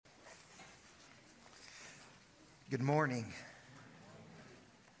Good morning.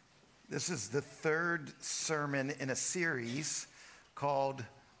 This is the third sermon in a series called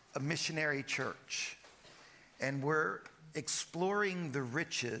A Missionary Church. And we're exploring the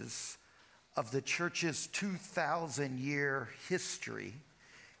riches of the church's 2,000-year history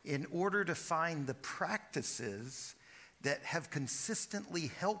in order to find the practices that have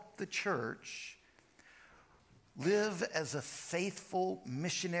consistently helped the church live as a faithful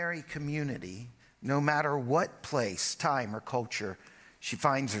missionary community no matter what place, time, or culture she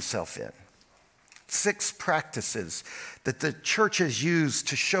finds herself in. 6 practices that the church has used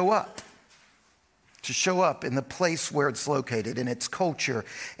to show up in the place where it's located, in its culture,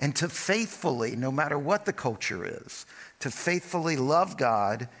 and to faithfully, no matter what the culture is, to faithfully love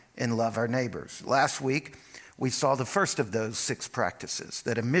God and love our neighbors. Last week, we saw the first of those 6 practices,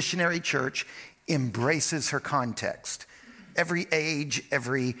 that a missionary church embraces her context. Every age,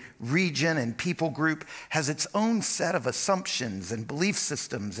 every region and people group has its own set of assumptions and belief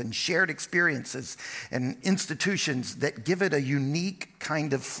systems and shared experiences and institutions that give it a unique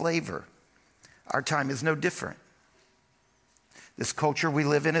kind of flavor. Our time is no different. This culture we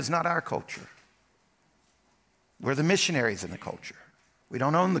live in is not our culture. We're the missionaries in the culture. We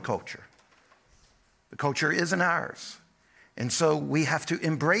don't own the culture. The culture isn't ours. And so we have to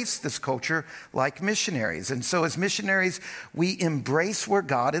embrace this culture like missionaries. And so as missionaries, we embrace where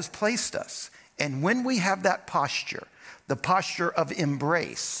God has placed us. And when we have that posture, the posture of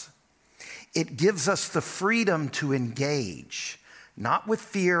embrace, it gives us the freedom to engage, not with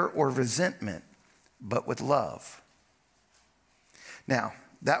fear or resentment, but with love. Now,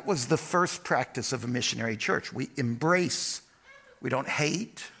 that was the first practice of a missionary church. We embrace. We don't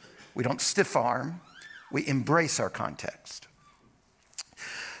hate. We don't stiff arm. We embrace our context.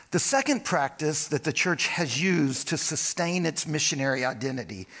 The second practice that the church has used to sustain its missionary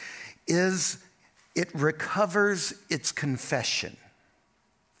identity is it recovers its confession.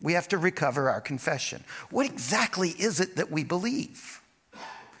 We have to recover our confession. What exactly is it that we believe?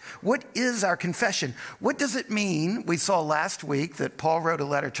 What is our confession? What does it mean? We saw last week that Paul wrote a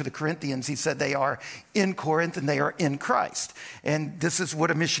letter to the Corinthians. He said they are in Corinth and they are in Christ. And this is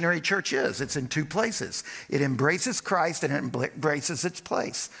what a missionary church is. It's in 2 places. It embraces Christ and it embraces its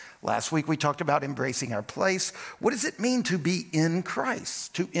place. Last week we talked about embracing our place. What does it mean to be in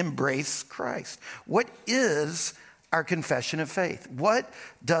Christ, to embrace Christ? What is our confession of faith? What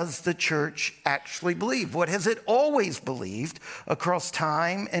does the church actually believe? What has it always believed across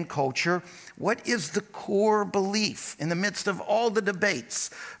time and culture? What is the core belief in the midst of all the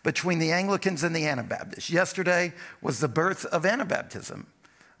debates between the Anglicans and the Anabaptists? Yesterday was the birth of Anabaptism.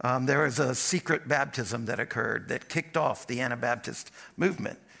 There was a secret baptism that occurred that kicked off the Anabaptist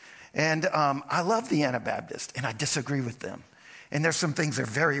movement. And I love the Anabaptists, and I disagree with them. And there's some things they're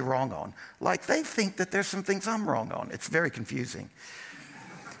very wrong on. Like they think that there's some things I'm wrong on. It's very confusing.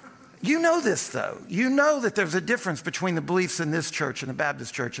 You know this, though. You know that there's a difference between the beliefs in this church and the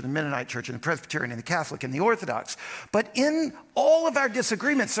Baptist church and the Mennonite church and the Presbyterian and the Catholic and the Orthodox. But in all of our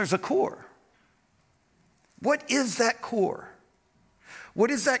disagreements, there's a core. What is that core?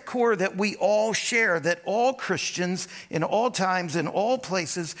 What is that core that we all share, that all Christians in all times, in all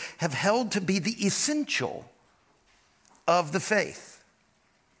places, have held to be the essential of the faith?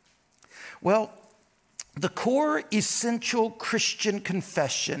 Well, the core essential Christian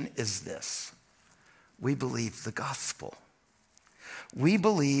confession is this: we believe the gospel. We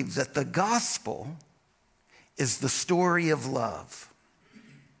believe that the gospel is the story of love.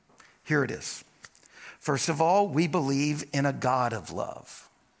 Here it is. First of all, we believe in a God of love.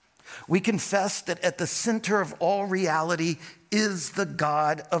 We confess that at the center of all reality is the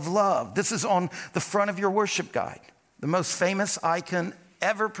God of love. This is on the front of your worship guide. The most famous icon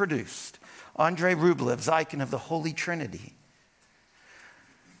ever produced, Andrei Rublev's icon of the Holy Trinity.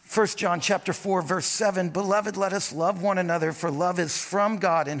 1 John chapter 4, verse 7, "Beloved, let us love one another, for love is from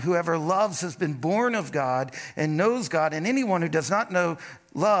God, and whoever loves has been born of God and knows God, and anyone who does not know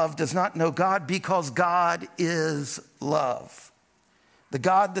love does not know God, because God is love." The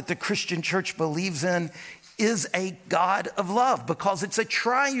God that the Christian church believes in is a God of love because it's a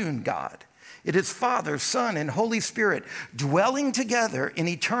triune God. It is Father, Son, and Holy Spirit dwelling together in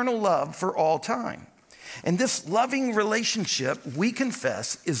eternal love for all time. And this loving relationship, we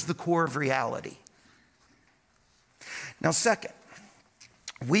confess, is the core of reality. Now, second,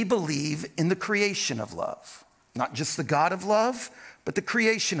 we believe in the creation of love. Not just the God of love, but the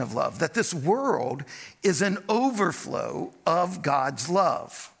creation of love. That this world is an overflow of God's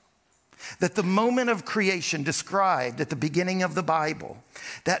love. That the moment of creation described at the beginning of the Bible,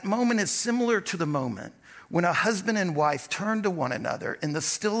 that moment is similar to the moment when a husband and wife turn to one another in the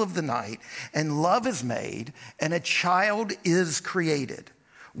still of the night, and love is made, and a child is created.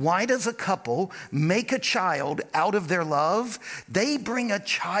 Why does a couple make a child out of their love? They bring a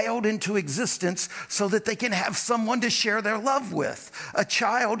child into existence so that they can have someone to share their love with. A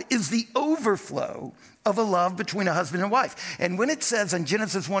child is the overflow of a love between a husband and wife. And when it says in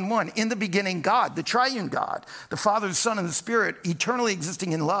Genesis 1:1, in the beginning, God, the triune God, the Father, the Son, and the Spirit, eternally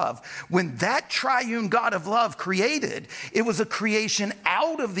existing in love, when that triune God of love created, it was a creation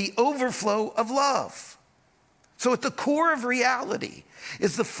out of the overflow of love. So at the core of reality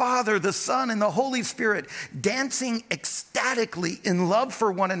is the Father, the Son, and the Holy Spirit dancing ecstatically in love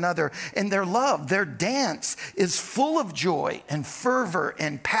for one another. And their love, their dance is full of joy and fervor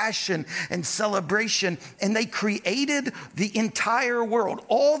and passion and celebration. And they created the entire world,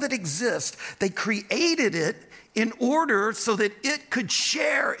 all that exists. They created it in order so that it could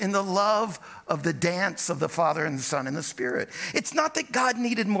share in the love of the dance of the Father and the Son and the Spirit. It's not that God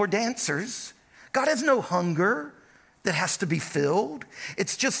needed more dancers. God has no hunger that has to be filled.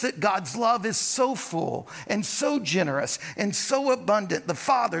 It's just that God's love is so full and so generous and so abundant. The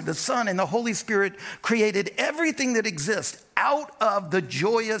Father, the Son, and the Holy Spirit created everything that exists out of the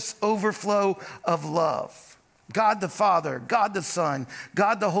joyous overflow of love. God the Father, God the Son,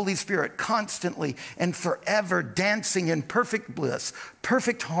 God the Holy Spirit, constantly and forever dancing in perfect bliss,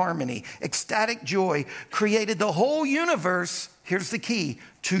 perfect harmony, ecstatic joy, created the whole universe, here's the key,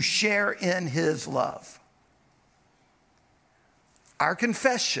 to share in his love. Our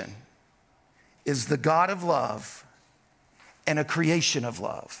confession is the God of love and a creation of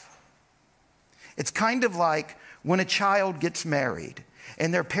love. It's kind of like when a child gets married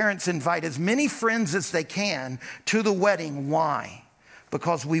and their parents invite as many friends as they can to the wedding. Why?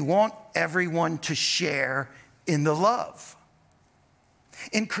 Because we want everyone to share in the love.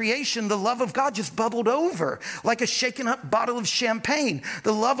 In creation, the love of God just bubbled over like a shaken up bottle of champagne.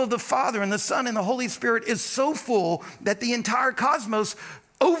 The love of the Father and the Son and the Holy Spirit is so full that the entire cosmos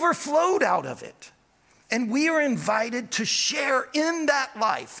overflowed out of it. And we are invited to share in that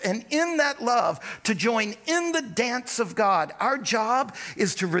life and in that love, to join in the dance of God. Our job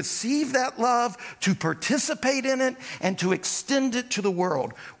is to receive that love, to participate in it, and to extend it to the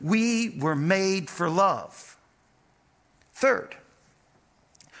world. We were made for love. Third,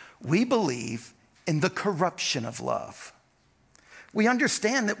 we believe in the corruption of love. We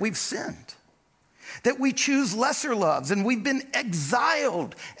understand that we've sinned, that we choose lesser loves, and we've been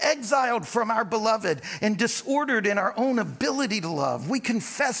exiled from our beloved and disordered in our own ability to love. We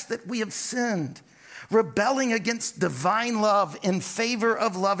confess that we have sinned, rebelling against divine love in favor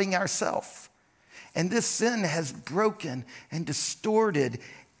of loving ourselves. And this sin has broken and distorted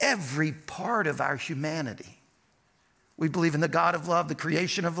every part of our humanity. We believe in the God of love, the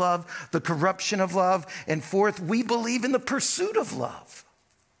creation of love, the corruption of love. And fourth, we believe in the pursuit of love,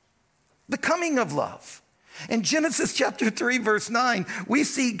 the coming of love. In Genesis chapter 3, verse 9, we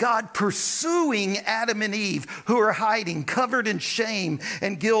see God pursuing Adam and Eve, who are hiding, covered in shame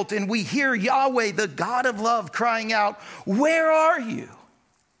and guilt. And we hear Yahweh, the God of love, crying out, "Where are you?"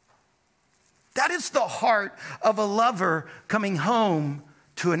 That is the heart of a lover coming home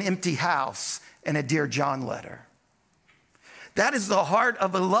to an empty house and a Dear John letter. That is the heart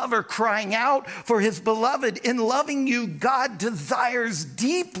of a lover crying out for his beloved. In loving you, God desires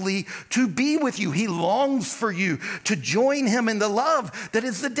deeply to be with you. He longs for you to join him in the love that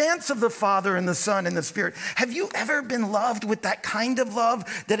is the dance of the Father and the Son and the Spirit. Have you ever been loved with that kind of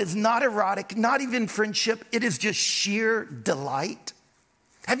love that is not erotic, not even friendship? It is just sheer delight.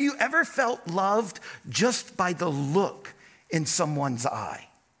 Have you ever felt loved just by the look in someone's eye?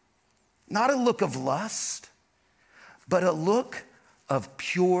 Not a look of lust, but a look of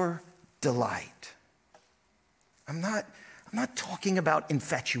pure delight. I'm not talking about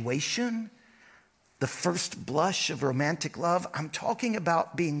infatuation, the first blush of romantic love. I'm talking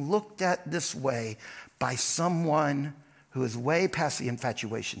about being looked at this way by someone who is way past the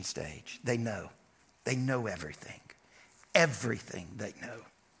infatuation stage. They know everything they know.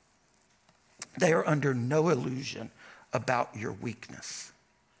 They are under no illusion about your weakness.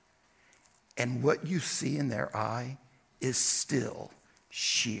 And what you see in their eye is still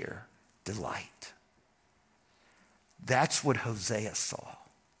sheer delight. That's what Hosea saw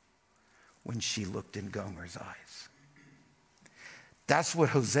when she looked in Gomer's eyes. That's what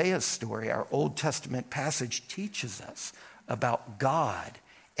Hosea's story, our Old Testament passage, teaches us about God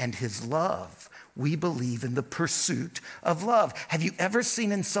and his love. We believe in the pursuit of love. Have you ever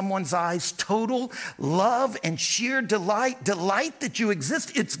seen in someone's eyes total love and sheer delight that you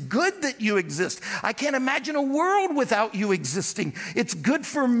exist? It's good that you exist. I can't imagine a world without you existing. It's good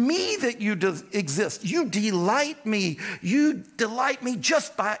for me that you exist. You delight me. You delight me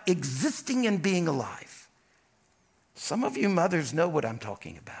just by existing and being alive. Some of you mothers know what I'm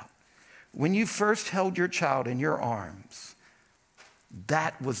talking about. When you first held your child in your arms,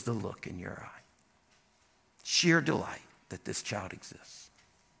 that was the look in your eye. Sheer delight that this child exists.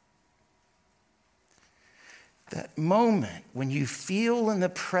 That moment when you feel in the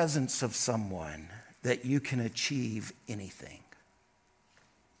presence of someone that you can achieve anything.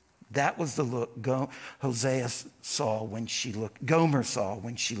 That was the look Gomer saw when she looked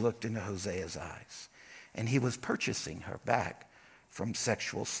into Hosea's eyes. And he was purchasing her back from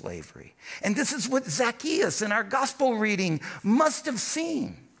sexual slavery. And this is what Zacchaeus in our gospel reading must have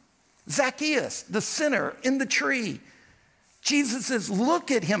seen. Zacchaeus, the sinner in the tree. Jesus says,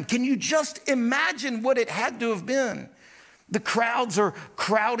 look at him. Can you just imagine what it had to have been? The crowds are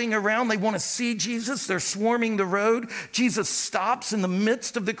crowding around. They want to see Jesus. They're swarming the road. Jesus stops in the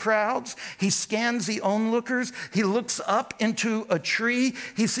midst of the crowds. He scans the onlookers. He looks up into a tree.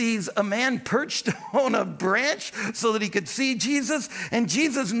 He sees a man perched on a branch so that he could see Jesus. And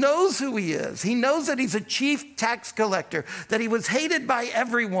Jesus knows who he is. He knows that he's a chief tax collector, that he was hated by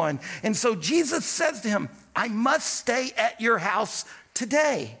everyone. And so Jesus says to him, I must stay at your house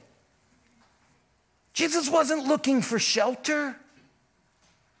today. Jesus wasn't looking for shelter.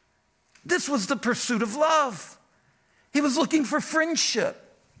 This was the pursuit of love. He was looking for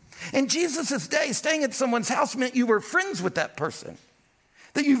friendship. In Jesus' day, staying at someone's house meant you were friends with that person,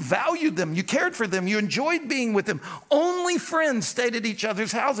 that you valued them, you cared for them, you enjoyed being with them. Only friends stayed at each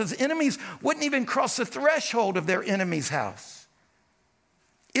other's houses. Enemies wouldn't even cross the threshold of their enemy's house.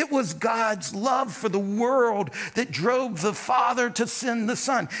 It was God's love for the world that drove the Father to send the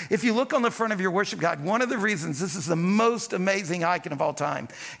Son. If you look on the front of your worship guide, one of the reasons this is the most amazing icon of all time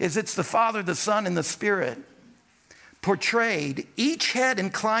is it's the Father, the Son, and the Spirit portrayed, each head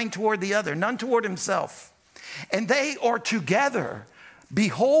inclined toward the other, none toward himself. And they are together,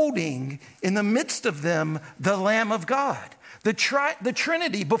 beholding in the midst of them the Lamb of God, the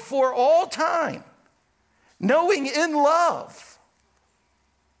Trinity before all time, knowing in love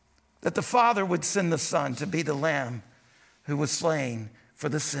that the Father would send the Son to be the Lamb who was slain for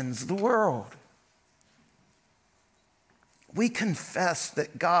the sins of the world. We confess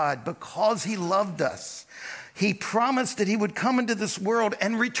that God, because he loved us, he promised that he would come into this world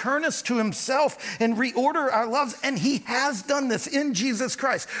and return us to himself and reorder our lives. And he has done this in Jesus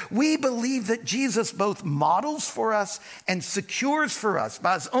Christ. We believe that Jesus both models for us and secures for us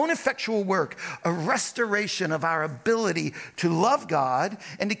by his own effectual work a restoration of our ability to love God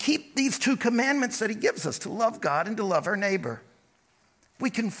and to keep these two commandments that he gives us, to love God and to love our neighbor. We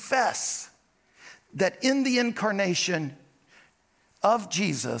confess that in the incarnation of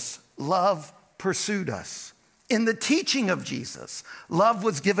Jesus, love pursued us. In the teaching of Jesus, love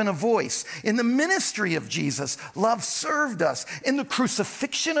was given a voice. In the ministry of Jesus, love served us. In the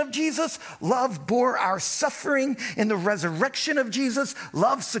crucifixion of Jesus, love bore our suffering. In the resurrection of Jesus,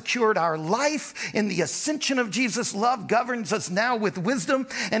 love secured our life. In the ascension of Jesus, love governs us now with wisdom.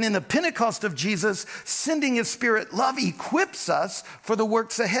 And in the Pentecost of Jesus, sending his Spirit, love equips us for the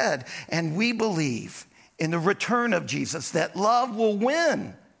works ahead. And we believe in the return of Jesus that love will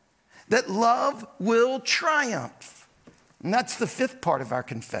win, that love will triumph. And that's the fifth part of our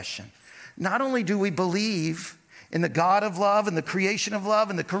confession. Not only do we believe in the God of love and the creation of love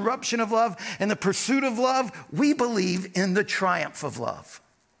and the corruption of love and the pursuit of love, we believe in the triumph of love.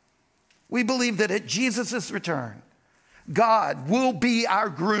 We believe that at Jesus' return, God will be our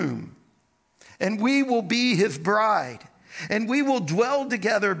groom and we will be his bride and we will dwell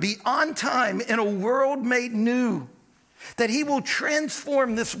together beyond time in a world made new. That he will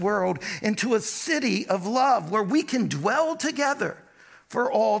transform this world into a city of love where we can dwell together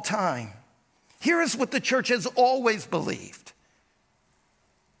for all time. Here is what the church has always believed.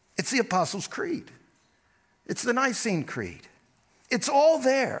 It's the Apostles' Creed. It's the Nicene Creed. It's all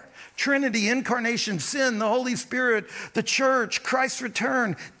there. Trinity, incarnation, sin, the Holy Spirit, the church, Christ's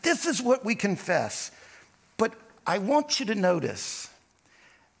return. This is what we confess. But I want you to notice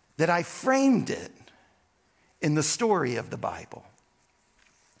that I framed it in the story of the Bible.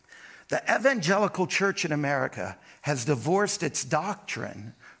 The evangelical church in America has divorced its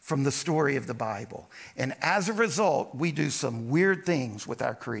doctrine from the story of the Bible. And as a result, we do some weird things with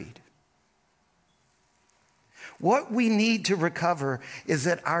our creed. What we need to recover is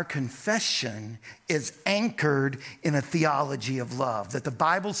that our confession is anchored in a theology of love, that the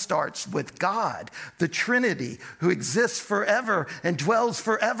Bible starts with God, the Trinity, who exists forever and dwells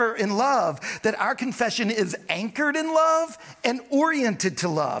forever in love, that our confession is anchored in love and oriented to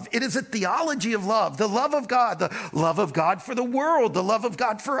love. It is a theology of love, the love of God for the world, the love of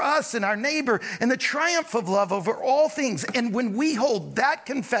God for us and our neighbor, and the triumph of love over all things. And when we hold that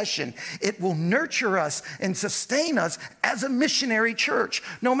confession, it will nurture us and sustain us as a missionary church,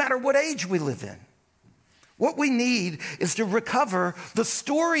 no matter what age we live in. What we need is to recover the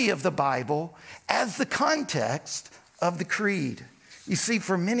story of the Bible as the context of the creed. You see,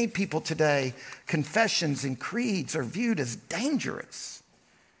 for many people today, confessions and creeds are viewed as dangerous.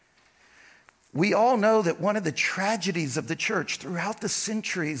 We all know that one of the tragedies of the church throughout the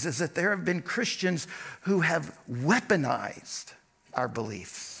centuries is that there have been Christians who have weaponized our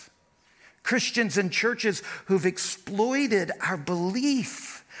beliefs. Christians and churches who've exploited our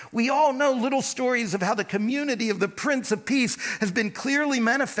belief. We all know little stories of how the community of the Prince of Peace has been clearly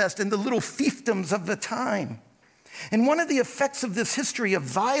manifest in the little fiefdoms of the time. And one of the effects of this history of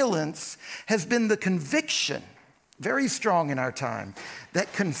violence has been the conviction, very strong in our time,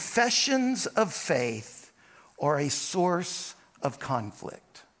 that confessions of faith are a source of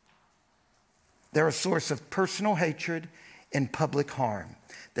conflict. They're a source of personal hatred and public harm.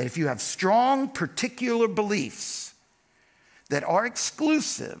 That if you have strong particular beliefs that are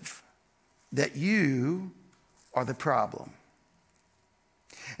exclusive, that you are the problem.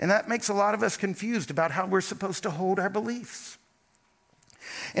 And that makes a lot of us confused about how we're supposed to hold our beliefs.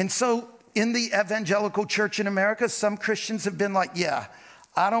 And so in the evangelical church in America, some Christians have been like, yeah,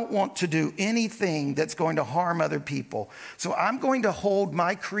 I don't want to do anything that's going to harm other people. So I'm going to hold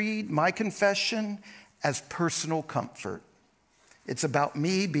my creed, my confession, as personal comfort. It's about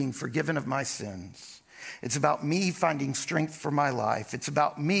me being forgiven of my sins. It's about me finding strength for my life. It's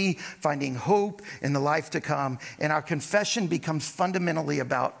about me finding hope in the life to come. And our confession becomes fundamentally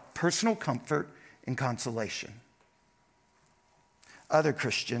about personal comfort and consolation. Other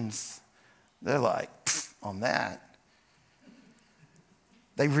Christians, they're like, on that.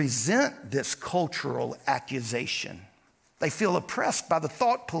 They resent this cultural accusation. They feel oppressed by the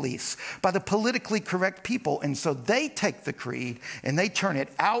thought police, by the politically correct people. And so they take the creed and they turn it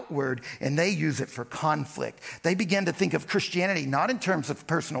outward and they use it for conflict. They begin to think of Christianity not in terms of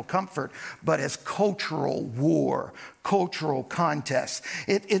personal comfort, but as cultural war, cultural contest.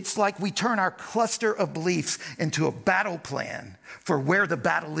 It's like we turn our cluster of beliefs into a battle plan for where the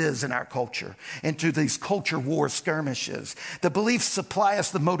battle is in our culture, into these culture war skirmishes. The beliefs supply us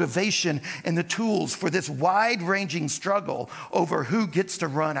the motivation and the tools for this wide-ranging struggle over who gets to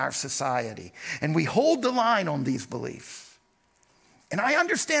run our society. And we hold the line on these beliefs. And I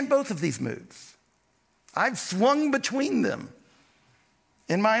understand both of these moves. I've swung between them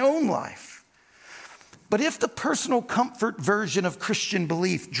in my own life. But if the personal comfort version of Christian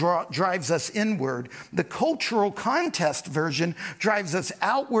belief drives us inward, the cultural contest version drives us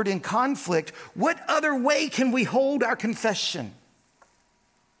outward in conflict, what other way can we hold our confession?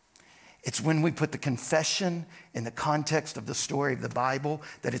 It's when we put the confession in the context of the story of the Bible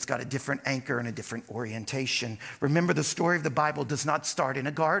that it's got a different anchor and a different orientation. Remember, the story of the Bible does not start in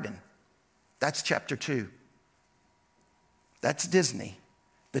a garden. That's chapter 2. That's Disney,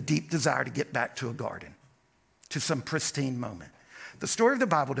 the deep desire to get back to a garden, to some pristine moment. The story of the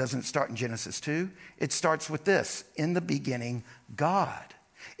Bible doesn't start in Genesis 2. It starts with this: in the beginning, God.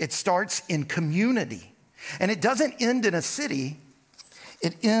 It starts in community. And it doesn't end in a city.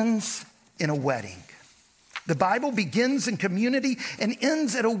 It ends in a wedding. The Bible begins in community and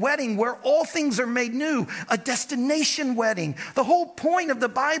ends at a wedding where all things are made new, a destination wedding. The whole point of the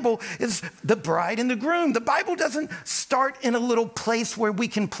Bible is the bride and the groom. The Bible doesn't start in a little place where we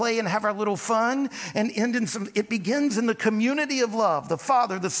can play and have our little fun and end in some. It begins in the community of love, the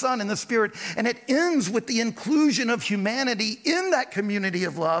Father, the Son, and the Spirit, and it ends with the inclusion of humanity in that community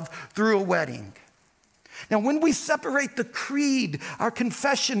of love through a wedding. Now, when we separate the creed, our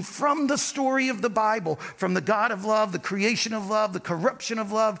confession, from the story of the Bible, from the God of love, the creation of love, the corruption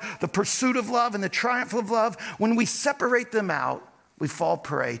of love, the pursuit of love, and the triumph of love, when we separate them out, we fall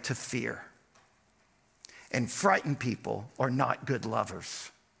prey to fear. And frightened people are not good lovers.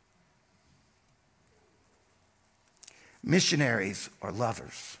 Missionaries are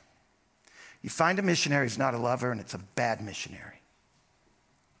lovers. You find a missionary who's not a lover, and it's a bad missionary.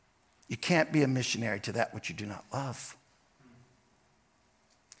 You can't be a missionary to that which you do not love.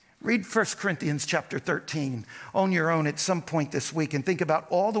 Read 1 Corinthians chapter 13 on your own at some point this week and think about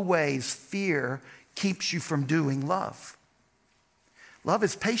all the ways fear keeps you from doing love. Love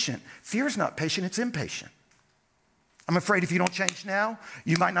is patient. Fear is not patient, it's impatient. I'm afraid if you don't change now,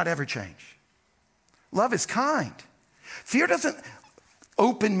 you might not ever change. Love is kind. Fear doesn't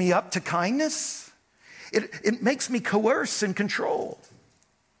open me up to kindness. It makes me coerce and control.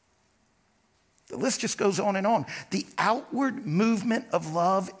 The list just goes on and on. The outward movement of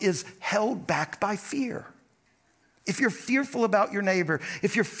love is held back by fear. If you're fearful about your neighbor,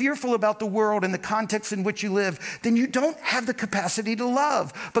 if you're fearful about the world and the context in which you live, then you don't have the capacity to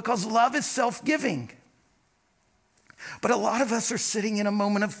love, because love is self-giving. But a lot of us are sitting in a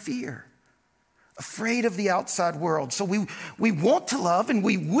moment of fear, afraid of the outside world. So we want to love and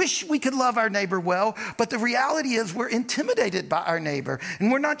we wish we could love our neighbor well, but the reality is we're intimidated by our neighbor,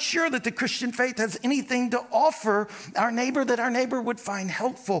 and we're not sure that the Christian faith has anything to offer our neighbor that our neighbor would find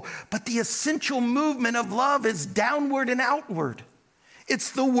helpful. But the essential movement of love is downward and outward. It's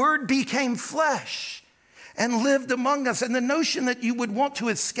the Word became flesh and lived among us. And the notion that you would want to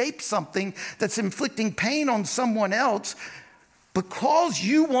escape something that's inflicting pain on someone else because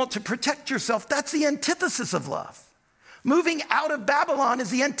you want to protect yourself, that's the antithesis of love. Moving out of Babylon is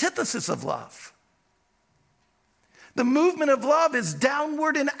the antithesis of love. The movement of love is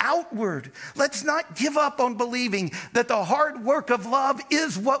downward and outward. Let's not give up on believing that the hard work of love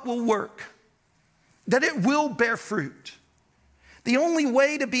is what will work, that it will bear fruit. The only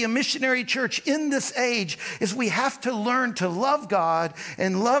way to be a missionary church in this age is we have to learn to love God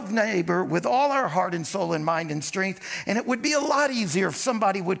and love neighbor with all our heart and soul and mind and strength. And it would be a lot easier if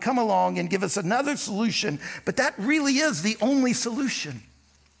somebody would come along and give us another solution, but that really is the only solution.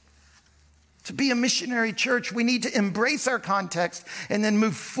 To be a missionary church, we need to embrace our context and then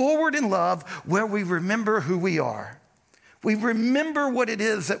move forward in love where we remember who we are. We remember what it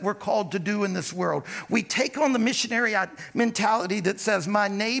is that we're called to do in this world. We take on the missionary mentality that says, my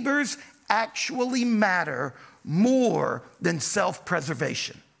neighbors actually matter more than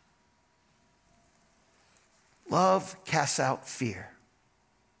self-preservation. Love casts out fear,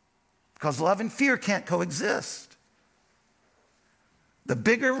 because love and fear can't coexist. The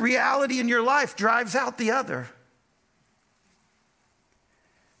bigger reality in your life drives out the other.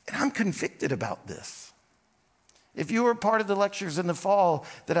 And I'm convicted about this. If you were part of the lectures in the fall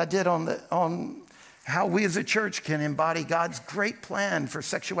that I did on how we as a church can embody God's great plan for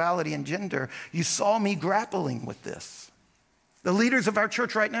sexuality and gender, you saw me grappling with this. The leaders of our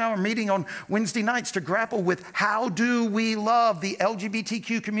church right now are meeting on Wednesday nights to grapple with how do we love the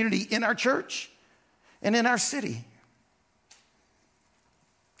LGBTQ community in our church and in our city.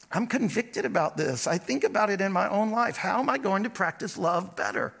 I'm convicted about this. I think about it in my own life. How am I going to practice love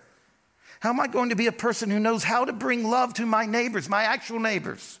better? How am I going to be a person who knows how to bring love to my neighbors, my actual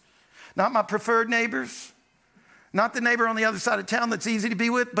neighbors? Not my preferred neighbors, not the neighbor on the other side of town that's easy to be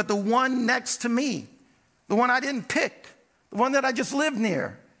with, but the one next to me, the one I didn't pick, the one that I just live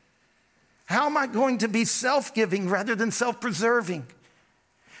near. How am I going to be self-giving rather than self-preserving?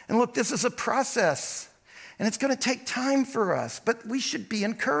 And look, this is a process, and it's going to take time for us, but we should be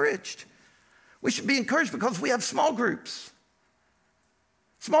encouraged. We should be encouraged because we have small groups.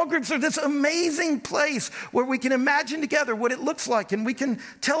 Small groups are this amazing place where we can imagine together what it looks like, and we can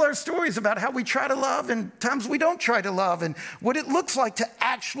tell our stories about how we try to love and times we don't try to love, and what it looks like to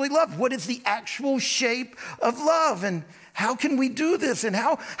actually love. What is the actual shape of love, and how can we do this, and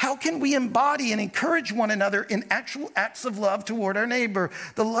how can we embody and encourage one another in actual acts of love toward our neighbor?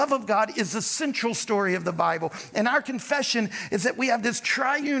 The love of God is the central story of the Bible, and our confession is that we have this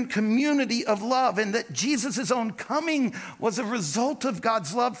triune community of love, and that Jesus' own coming was a result of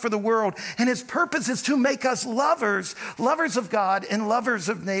God's love for the world, and his purpose is to make us lovers of God and lovers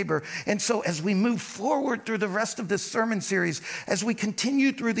of neighbor. And so as we move forward through the rest of this sermon series, as we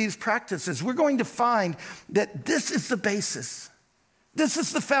continue through these practices, we're going to find that this is the basis. This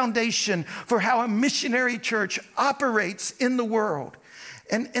is the foundation for how a missionary church operates in the world.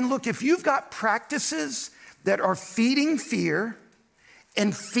 And look, if you've got practices that are feeding fear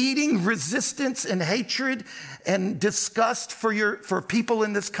and feeding resistance and hatred and disgust for people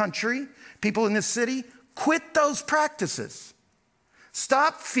in this country, people in this city, quit those practices.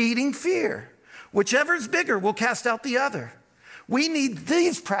 Stop feeding fear. Whichever's bigger will cast out the other. We need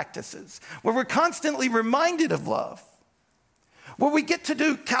these practices where we're constantly reminded of love, where we get to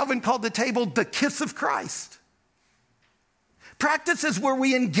do, Calvin called the table the kiss of Christ. Practices where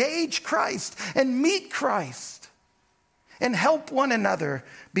we engage Christ and meet Christ and help one another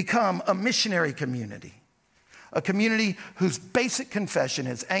become a missionary community, a community whose basic confession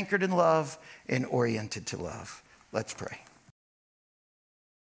is anchored in love and oriented to love. Let's pray.